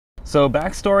So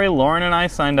backstory, Lauren and I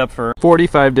signed up for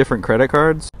 45 different credit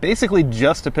cards. basically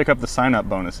just to pick up the sign-up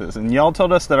bonuses. And y'all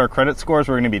told us that our credit scores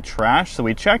were going to be trash, so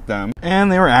we checked them. And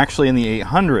they were actually in the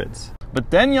 800s. But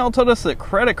then y'all told us that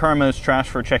Credit Karma is trash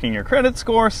for checking your credit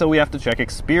score, so we have to check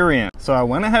Experian. So I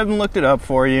went ahead and looked it up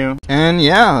for you. And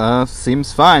yeah,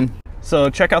 seems fine. So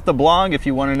check out the blog if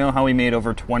you want to know how we made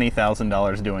over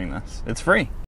 $20,000 doing this. It's free.